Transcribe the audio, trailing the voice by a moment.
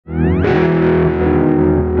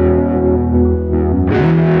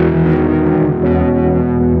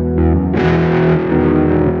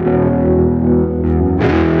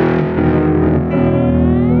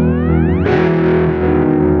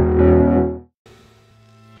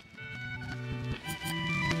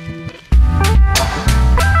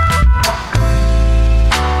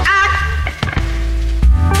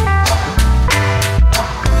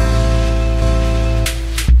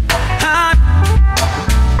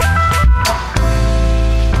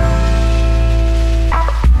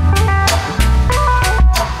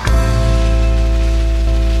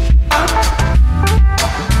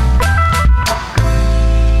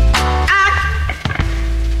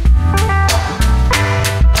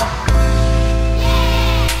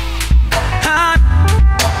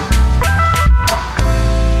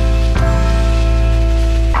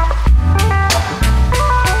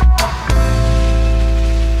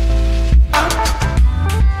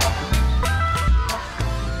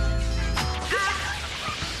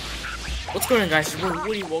going on, guys? It's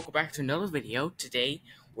Woody. Welcome back to another video. Today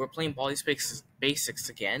we're playing Baldi's Basics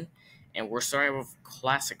again, and we're starting with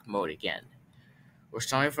classic mode again.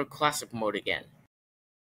 Okay,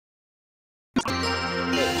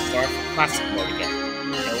 start with classic mode again.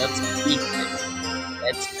 And let's beat this.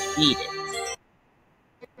 Let's beat it.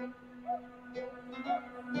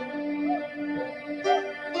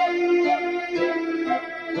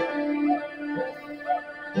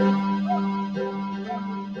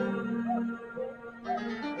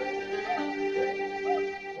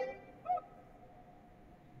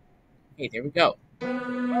 Okay, there we go.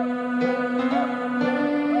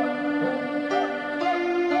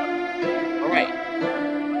 Alright,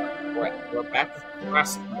 we're back with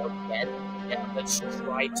classic mode again, and let's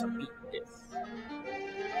try to beat this.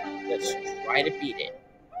 Let's try to beat it.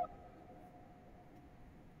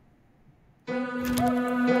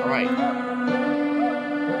 Alright.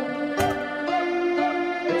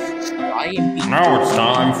 Let's try and beat it. Now it's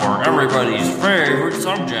time for everybody's favorite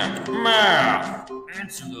subject, math.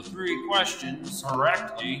 Answer the 3 questions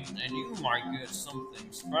correctly, and you might get something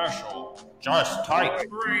special. Just type.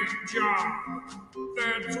 Great job!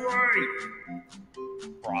 That's right!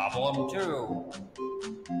 Problem 2.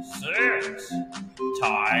 6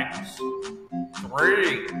 times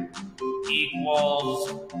 3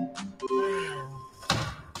 equals...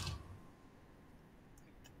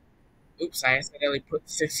 Oops, I accidentally put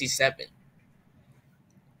 67.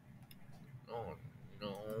 Oh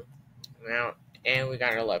no. Now, and we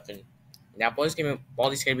got 11. Now Baldi's gonna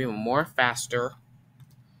be more faster.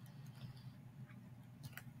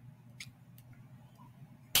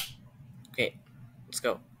 Okay, let's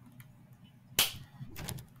go.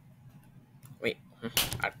 Wait,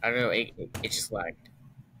 I don't know, it just lagged.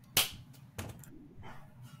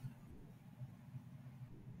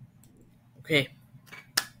 Okay.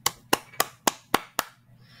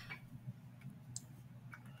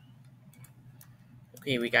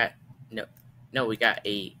 Okay, we got we got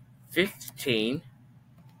a 15.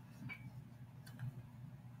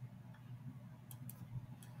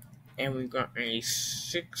 And we got a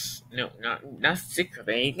 6. No, not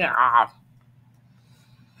 16. Ah.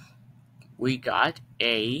 We got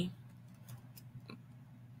a.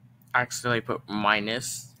 I accidentally put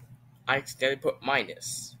minus.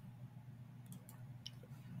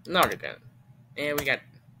 Not again. And we got.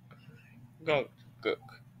 Go.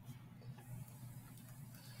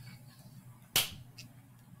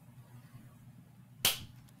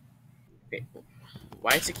 Okay.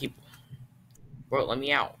 Why does it keep? Bro, let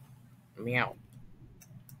me out.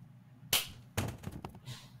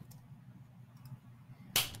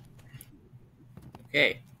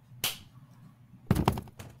 Okay.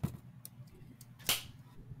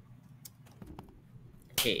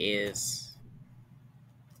 Okay,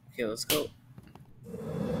 let's go.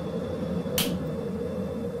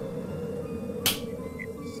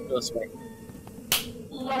 Let's go this way.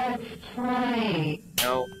 Let's play.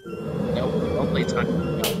 No, don't play time.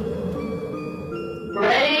 No.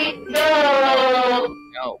 Ready, go!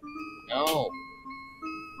 No.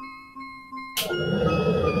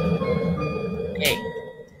 Okay.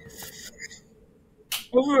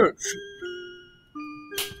 Over.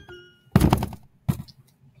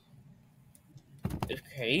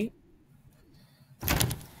 Okay.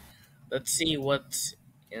 Let's see what's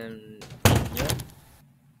in here.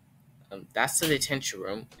 That's the detention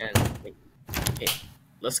room, and wait. Okay.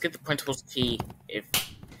 Let's get the principal's key if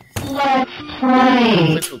Let's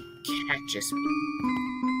play. which will catch us.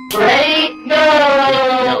 Ready,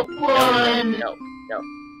 go! No.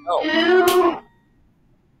 2,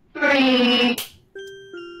 3,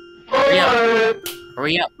 4.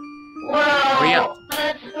 Hurry up. Wow. Hurry up.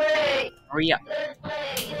 Let's play. Hurry up. Let's play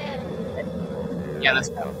again. Yeah, let's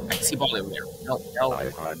go. I can see Baldi over there. No.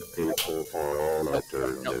 I've had people for all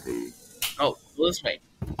eternity. Oh, go this way.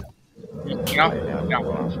 Get off. I'm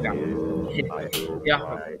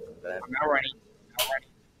not ready.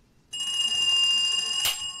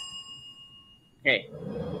 Okay.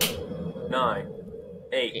 9,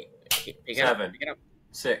 8, Okay. Pick it 7, up.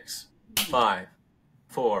 6, 5,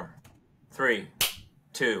 4, 3,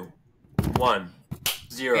 2, 1,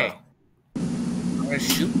 0. Okay. I'm gonna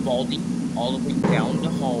shoot Baldi all the way down the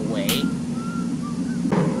hallway.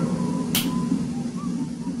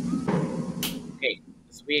 Okay,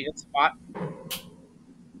 this will be a good spot.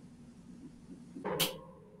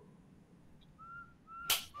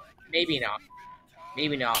 Maybe not.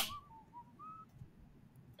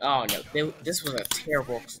 Oh no, this was a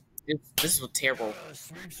terrible. This was terrible.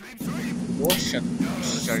 Door shut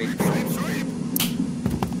it.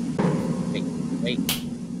 Wait.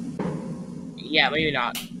 Yeah, maybe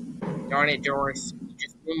not. Darn it, Doris. You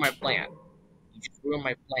just ruined my plan. ruined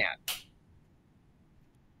my plan.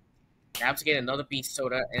 I have to get another beast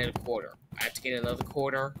soda and a quarter. I have to get another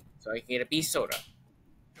quarter so I can get a beast soda.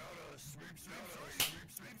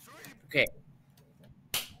 Okay.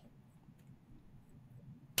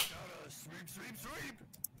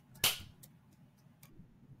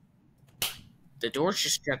 The doors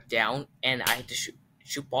just shut down, and I had to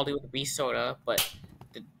shoot Baldy with the beast soda, but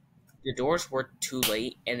the doors were too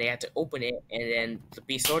late, and they had to open it, and then the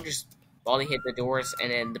beast soda Baldy hit the doors,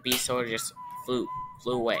 and then the beast soda just flew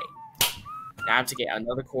away. Now I have to get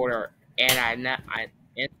another quarter, and and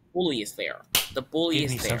the bully is there. The bully Give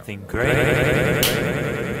is me there. something great.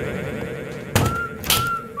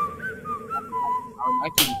 I'm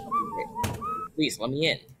not giving you something great. Please let me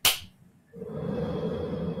in.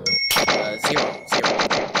 0.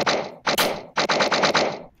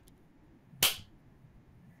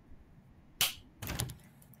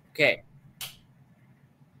 Okay.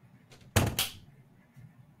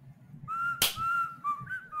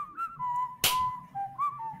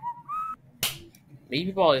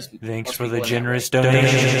 Maybe ball is. Thanks for the generous donation.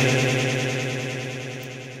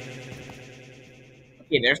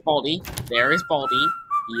 Okay, there's Baldy. There is Baldy.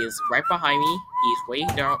 He is right behind me. He's way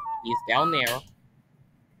down. He's down there.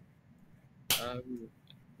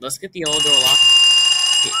 Let's get the yellow door locked.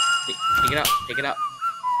 Okay, pick it up. Pick it up.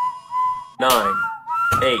 9,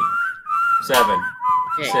 8, 7,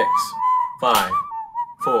 Okay. 6, 5,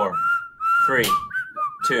 4, 3,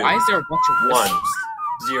 2, Why is there a bunch of 1, whistles?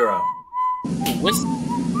 0.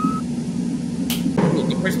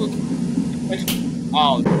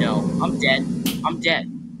 Oh no, I'm dead. I'm dead.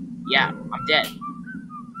 Yeah, I'm dead.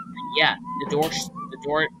 Yeah, the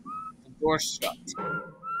door shut.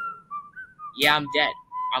 Yeah, I'm dead.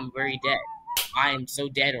 I'm very dead. I am so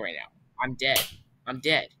dead right now. I'm dead. I'm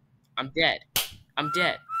dead. I'm dead. I'm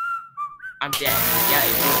dead. I'm dead.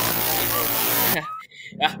 Yeah,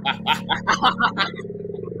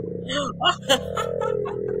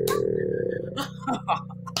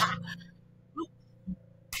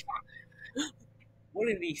 What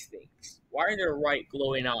are these things? Why are there white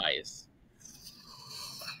glowing eyes?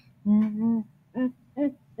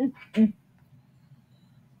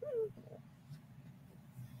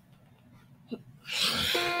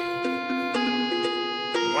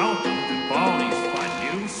 Welcome to Baldy's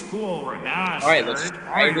Fun New School Renaz. Alright, let's Are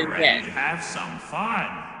try it you ready again. to have some fun?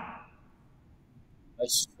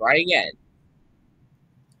 Let's try again.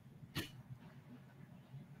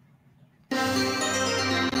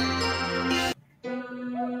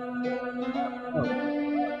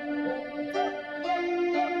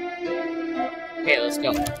 Okay, let's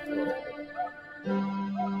go.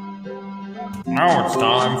 Now it's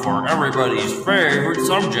time for everybody's favorite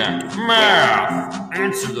subject, math!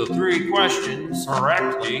 Answer the 3 questions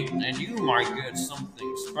correctly, and you might get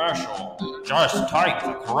something special. Just type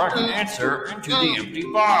the correct answer into the empty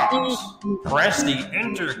box. Press the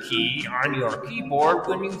Enter key on your keyboard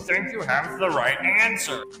when you think you have the right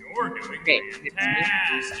answer. You're doing Okay.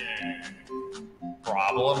 fantastic.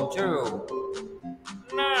 Problem 2.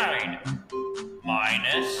 9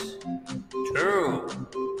 minus 2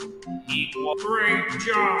 equals... Great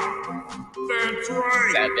job. That's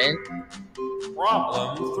right. 7.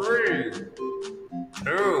 Problem 3.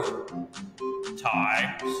 2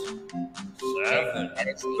 times 7. And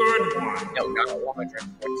it's Good one. no, not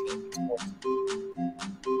 114. It's 14.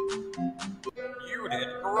 You did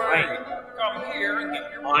great. Come here and get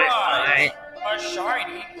your Alright, prize. A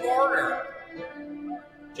shiny quarter.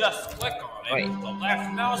 Just click on it Right. with the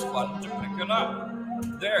left mouse button to pick it up.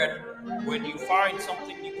 Then, when you find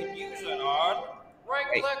something you can use it on,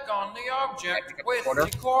 right-click on the object with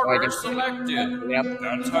the quarter selected. Yep.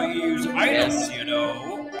 That's how you use items, you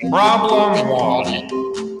know. And Problem 1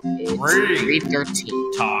 It's 3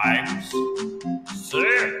 313. times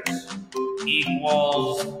 6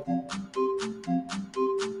 equals...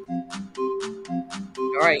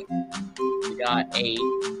 Alright. We got a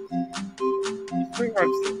 3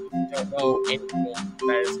 hard thing. We don't know anything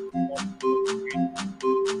that is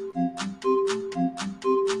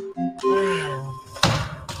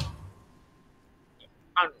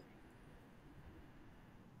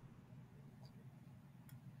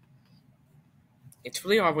It's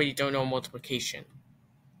really hard when you don't know multiplication.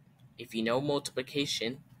 If you know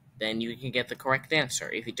multiplication, then you can get the correct answer.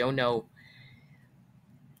 If you don't know...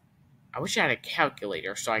 I wish I had a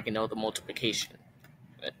calculator so I can know the multiplication.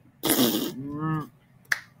 But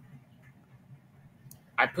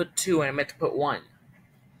I put 2 and I meant to put 1.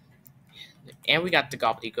 And we got the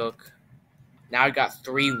gobbledygook. Now I got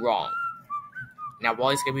 3 wrong. Now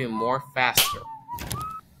Wally's gonna be more faster.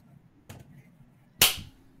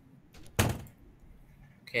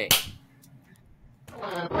 Okay.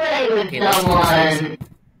 with Okay, let's go someone.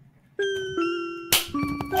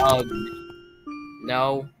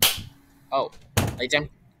 No. Oh,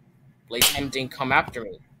 Playtime didn't come after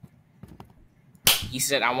me. She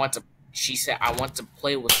said I want to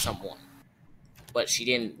play with someone. But she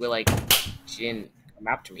didn't come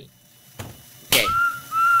after me. Okay.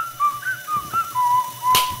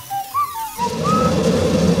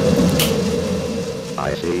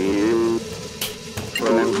 I see you.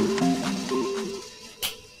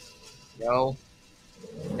 No.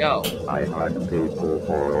 No. I hunt people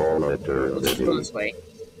for all Let's just go eternity. this way.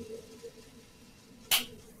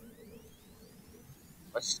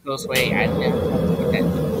 Let's just go this way. I didn't get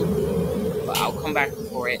that. But I'll come back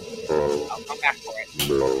for it. Blow, I'll come back for it.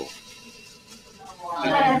 blow,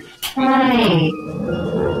 Let's play.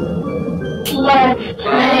 Let's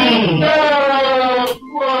play. Go.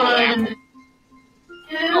 1,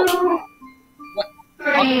 2, What?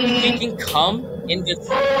 How come you 3. can come in this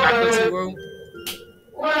faculty room?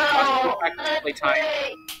 Well, Back to let's playtime.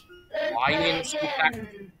 play. Why are you in the school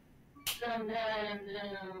faculty? Sometimes,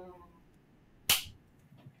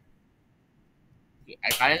 Okay, I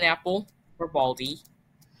got an apple for Baldy.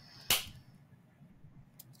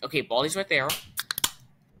 Okay, Baldy's right there.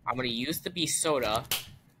 I'm gonna use the beast soda.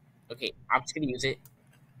 Okay, I'm just gonna use it.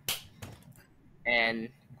 And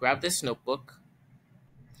grab this notebook.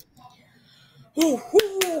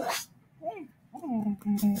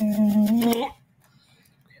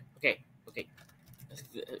 Okay.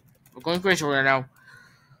 We're going crazy right now.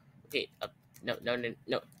 Okay, no,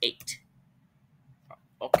 8.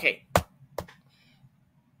 Okay.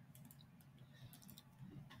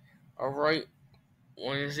 Alright,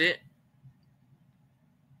 what is it?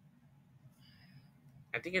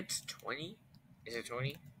 I think it's 20. Is it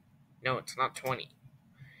 20? No, it's not 20.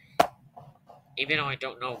 Even though I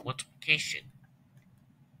don't know multiplication.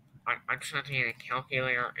 I just have to get a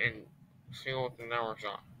calculator and see what the numbers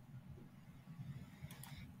are.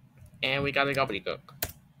 And we got a gobbledygook.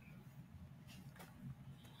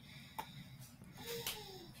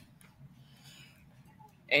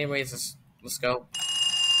 Anyways, let's go.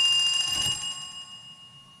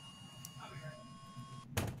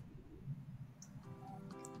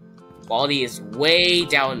 Baldy is way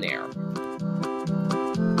down there.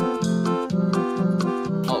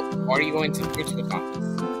 Oh, are you going to the principal's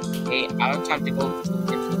office? Hey, I don't have time to go to the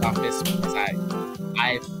principal's office because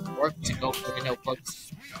I've worked to go for the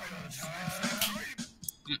notebooks.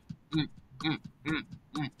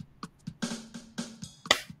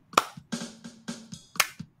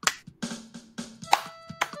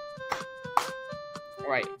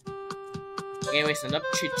 Alright. Anyways, enough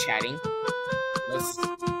chit-chatting. Let's no,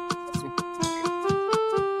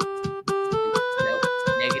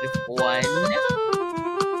 -1.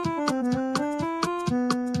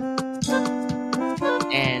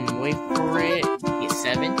 And wait for it. Get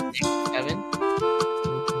 7. Next 7.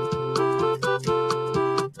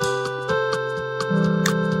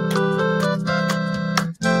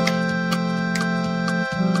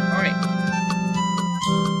 Alright.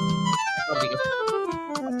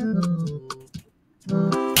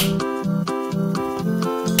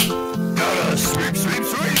 Gotta sweep, sweep,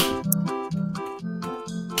 sweep.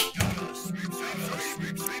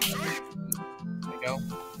 There we go.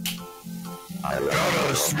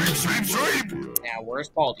 Gotta sweep, sweep, sweep. Now, where's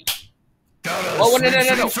Baldy? Gotta Oh, no.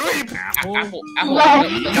 sweep, sweep. Apple.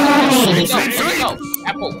 Let's Let me go.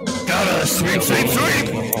 Apple. Gotta sweep, sweep, sweep.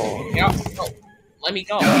 Get off. No. Let me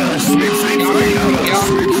go. Gotta sweep, sweep,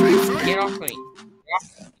 sweep. Get off me.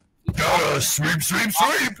 Gotta sweep, sweep,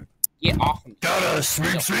 sweep. Get off me. Gotta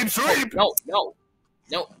sweep, sweep, sweep. No.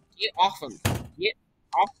 Get off of me. Get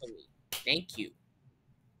off of me. Thank you.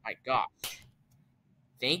 My gosh.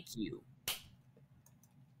 Thank you.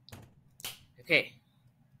 Okay.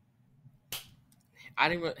 I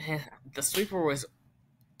didn't. The sweeper was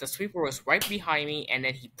right behind me, and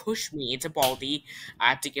then he pushed me into Baldy. I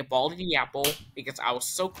had to get Baldy the apple because I was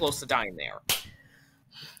so close to dying there.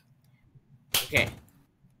 Okay.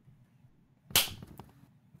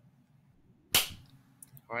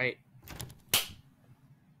 Alright.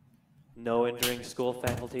 No entering school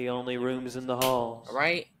faculty, only rooms in the halls.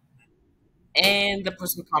 Alright. And the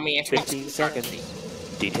person called me and 15 seconds.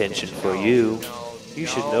 Detention for you. You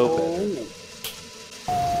should know better.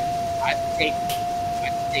 I take.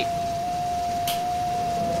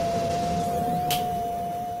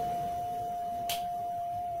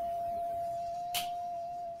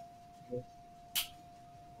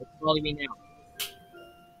 What's calling me now?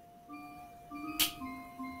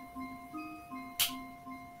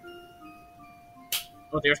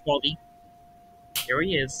 Oh, there's Baldy. There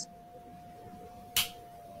he is.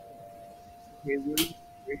 Okay,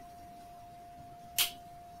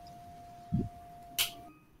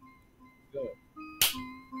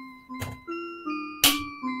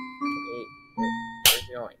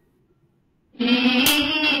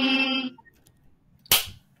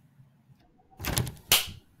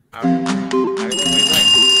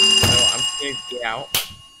 Get out.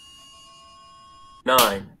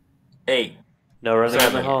 9, 8, No running in the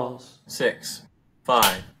 7, halls. 6,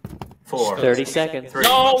 5, 4, 30 seconds. 3,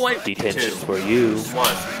 No, wait. Detention 2, for you. 1.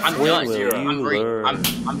 I'm When done. will Zero. you I'm free. learn? I'm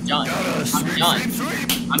done. I'm done.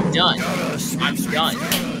 I'm done. I'm done.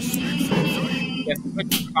 You have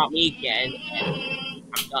to about me again, and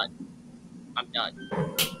I'm done. I'm done.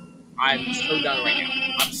 I'm so done right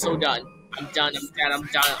now. I'm so done. I'm done. I'm done. I'm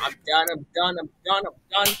done. I'm done. I'm done. I'm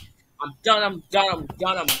done. I'm done. I'm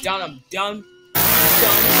done. I'm done. I'm done. I'm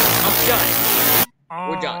done. I'm done.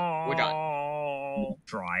 We're done. We're done. Oh,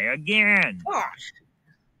 try again. Gosh.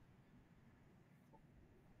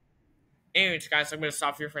 Anyways, guys, I'm going to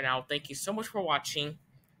stop here for now. Thank you so much for watching.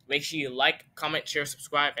 Make sure you like, comment, share,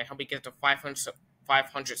 subscribe, and help me get to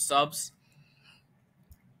 500 subs.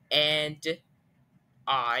 And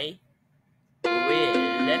I will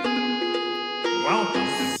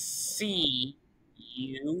Welcome. see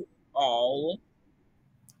you all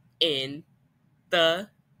in the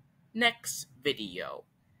next video.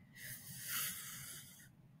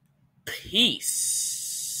 Peace.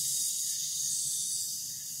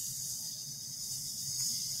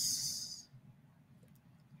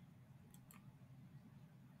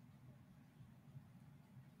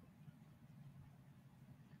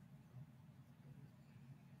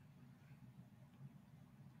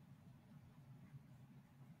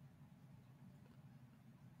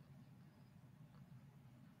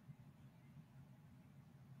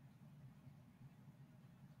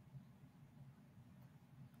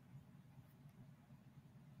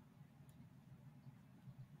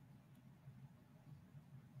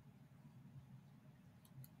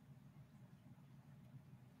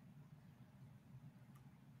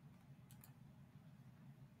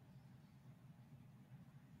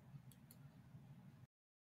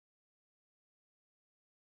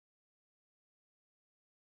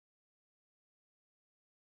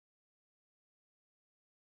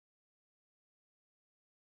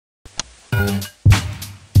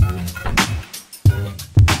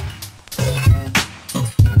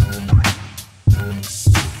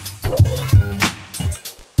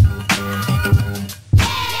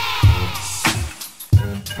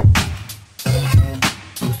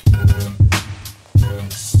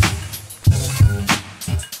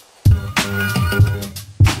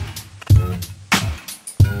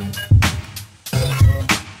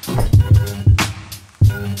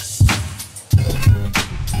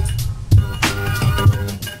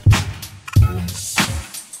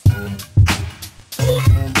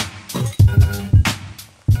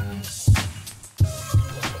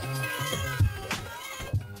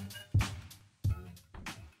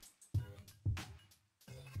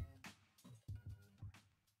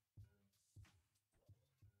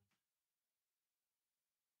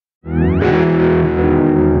 You